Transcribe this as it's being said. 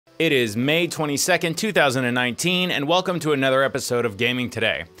It is May 22nd, 2019, and welcome to another episode of Gaming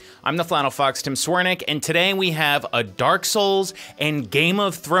Today. I'm the Flannel Fox, Tim Swiernik, and today we have a Dark Souls and Game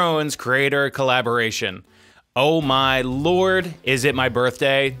of Thrones creator collaboration. Oh my lord, is it my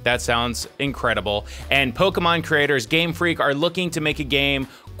birthday? That sounds incredible. And Pokemon creators Game Freak are looking to make a game,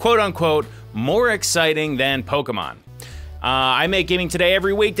 quote unquote, more exciting than Pokemon. I make Gaming Today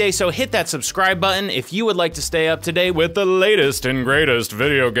every weekday, so hit that subscribe button if you would like to stay up to date with the latest and greatest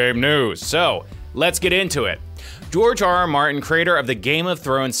video game news. So, let's get into it. George R.R. Martin, creator of the Game of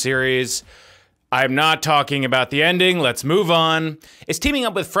Thrones series, I'm not talking about the ending, let's move on, is teaming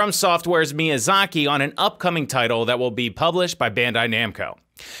up with FromSoftware's Miyazaki on an upcoming title that will be published by Bandai Namco.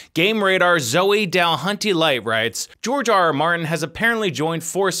 Game Radar Zoe Dalhunty Light writes, George R.R. Martin has apparently joined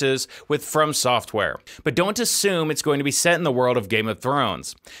forces with FromSoftware, but don't assume it's going to be set in the world of Game of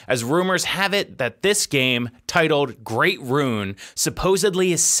Thrones, as rumors have it that this game, titled Great Rune,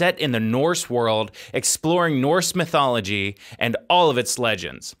 supposedly is set in the Norse world, exploring Norse mythology and all of its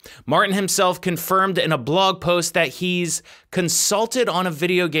legends. Martin himself confirmed in a blog post that he's consulted on a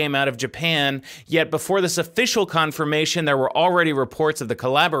video game out of Japan, yet before this official confirmation, there were already reports of the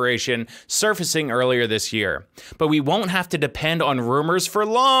collaboration surfacing earlier this year. But we won't have to depend on rumors for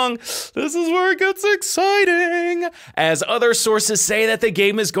long. This is where it gets exciting, as other sources say that the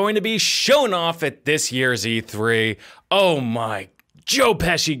game is going to be shown off at this year's E3. Oh my Joe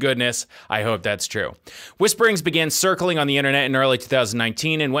Pesci goodness, I hope that's true. Whisperings began circling on the internet in early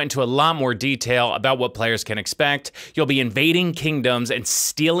 2019 and went into a lot more detail about what players can expect. You'll be invading kingdoms and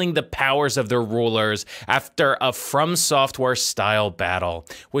stealing the powers of their rulers after a FromSoftware style battle,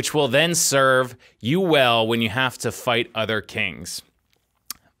 which will then serve you well when you have to fight other kings.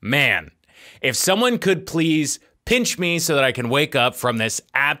 Man, if someone could please pinch me so that I can wake up from this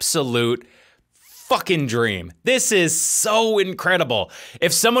absolute fucking dream. This is so incredible.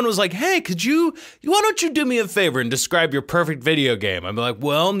 If someone was like, hey, why don't you do me a favor and describe your perfect video game? I'd be like,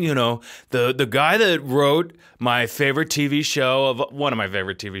 well, you know, the guy that wrote my favorite TV show one of my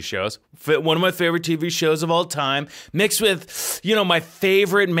favorite TV shows of all time, mixed with, you know, my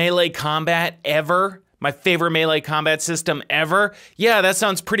favorite melee combat ever. My favorite melee combat system ever? Yeah, that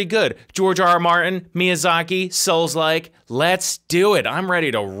sounds pretty good. George R.R. Martin, Miyazaki, Souls-like. Let's do it. I'm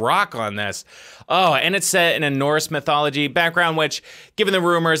ready to rock on this. Oh, and it's set in a Norse mythology background, which, given the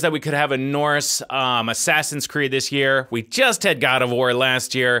rumors that we could have a Norse Assassin's Creed this year, we just had God of War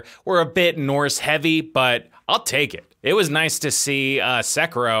last year. We're a bit Norse heavy, but I'll take it. It was nice to see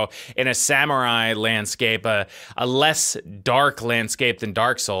Sekiro in a samurai landscape, a less dark landscape than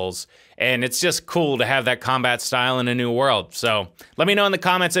Dark Souls. And it's just cool to have that combat style in a new world. So let me know in the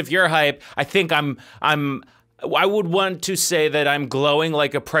comments if you're hype. I think I would want to say that I'm glowing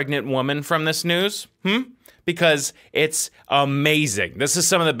like a pregnant woman from this news. Because it's amazing. This is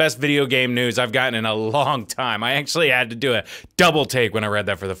some of the best video game news I've gotten in a long time. I actually had to do a double take when I read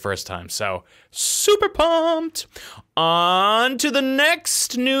that for the first time. So super pumped. On to the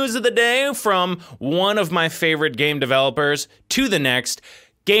next news of the day from one of my favorite game developers to the next.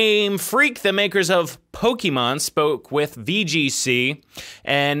 Game Freak, the makers of Pokemon, spoke with VGC,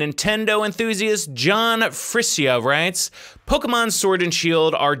 and Nintendo enthusiast John Frisia writes, Pokemon Sword and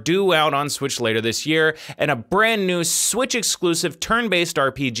Shield are due out on Switch later this year, and a brand new Switch-exclusive turn-based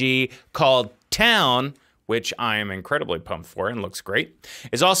RPG called Town, which I am incredibly pumped for and looks great,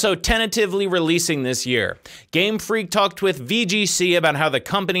 is also tentatively releasing this year. Game Freak talked with VGC about how the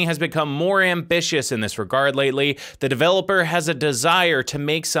company has become more ambitious in this regard lately. The developer has a desire to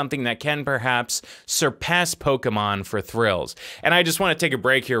make something that can perhaps surpass Pokemon for thrills. And I just want to take a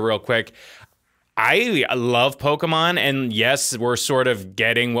break here real quick. I love Pokemon, and yes, we're sort of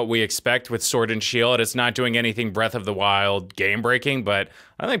getting what we expect with Sword and Shield. It's not doing anything Breath of the Wild game-breaking, but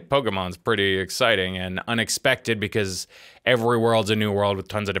I think Pokemon's pretty exciting and unexpected because every world's a new world with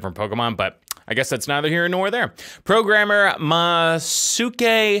tons of different Pokemon, but I guess that's neither here nor there. Programmer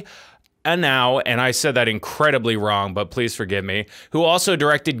Masuke Anao, and I said that incredibly wrong, but please forgive me, who also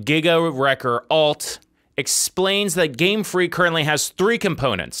directed Giga Wrecker Alt, explains that Game Freak currently has 3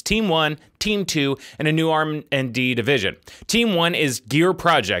 components: Team 1, Team 2, and a new R&D division. Team 1 is Gear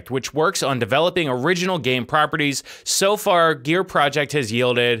Project, which works on developing original game properties. So far, Gear Project has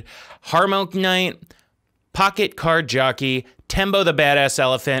yielded Harmonic Knight, Pocket Card Jockey, Tembo the Badass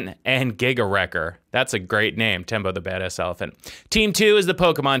Elephant, and Giga Wrecker. That's a great name, Tembo the Badass Elephant. Team 2 is the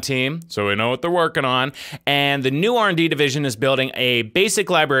Pokemon team, so we know what they're working on. And the new R&D division is building a basic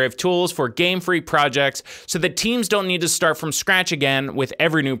library of tools for Game Freak projects so that teams don't need to start from scratch again with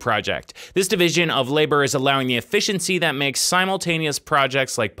every new project. This division of labor is allowing the efficiency that makes simultaneous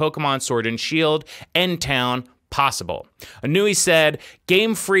projects like Pokemon Sword and Shield and Town possible. Anui said,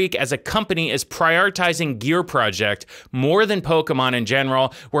 Game Freak as a company is prioritizing Gear Project more than Pokemon in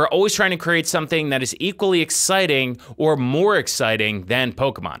general. We're always trying to create something that is equally exciting or more exciting than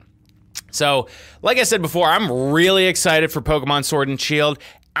Pokemon. So, like I said before, I'm really excited for Pokemon Sword and Shield.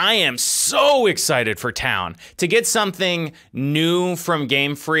 I am so excited for Town to get something new from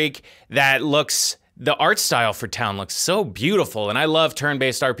Game Freak that looks... The art style for Town looks so beautiful, and I love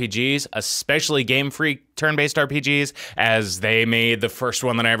turn-based RPGs, especially Game Freak turn-based RPGs, as they made the first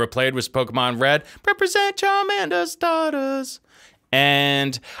one that I ever played was Pokemon Red. Represent Charmander's daughters.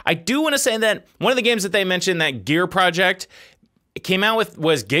 And I do want to say that one of the games that they mentioned that Gear Project came out with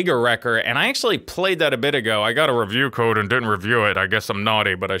was Giga Wrecker, and I actually played that a bit ago. I got a review code and didn't review it. I guess I'm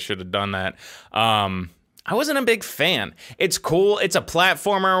naughty, but I should have done that. I wasn't a big fan. It's cool. It's a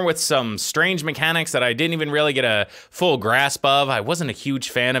platformer with some strange mechanics that I didn't even really get a full grasp of. I wasn't a huge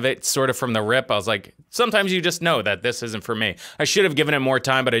fan of it, sort of from the rip. I was like, sometimes you just know that this isn't for me. I should have given it more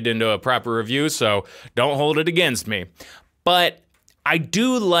time, but I didn't do a proper review, so don't hold it against me. But I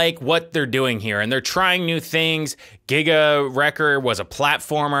do like what they're doing here, and they're trying new things. Giga Wrecker was a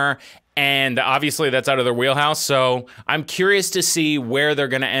platformer, and obviously that's out of their wheelhouse, so I'm curious to see where they're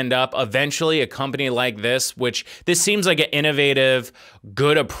going to end up. Eventually, a company like this, which this seems like an innovative,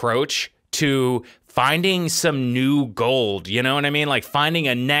 good approach to finding some new gold, you know what I mean? Like finding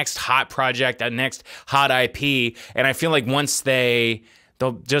a next hot project, a next hot IP, and I feel like once they'll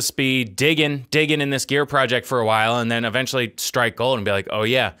just be digging in this Gear Project for a while, and then eventually strike gold and be like, oh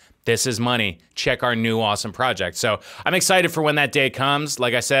yeah, this is money. Check our new awesome project. So I'm excited for when that day comes.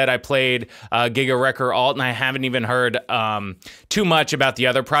 Like I said, I played Giga Wrecker Alt, and I haven't even heard too much about the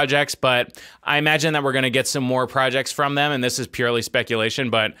other projects, but I imagine that we're going to get some more projects from them, and this is purely speculation,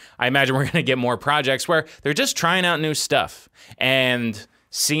 but I imagine we're going to get more projects where they're just trying out new stuff and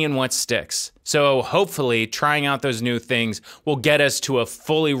seeing what sticks. So hopefully trying out those new things will get us to a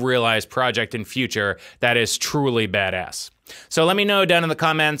fully realized project in future that is truly badass. So let me know down in the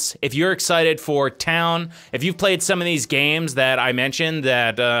comments if you're excited for Town, if you've played some of these games that I mentioned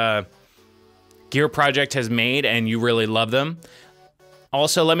that Gear Project has made and you really love them.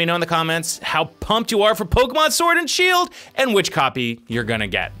 Also, let me know in the comments how pumped you are for Pokemon Sword and Shield and which copy you're gonna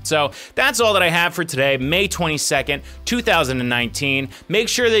get. So that's all that I have for today, May 22nd, 2019. Make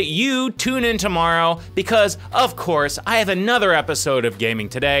sure that you tune in tomorrow because, of course, I have another episode of Gaming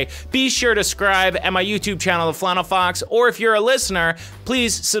Today. Be sure to subscribe at my YouTube channel, The Flannel Fox, or if you're a listener,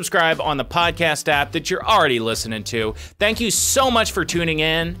 please subscribe on the podcast app that you're already listening to. Thank you so much for tuning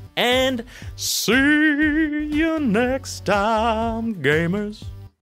in, and see you next time, gamers.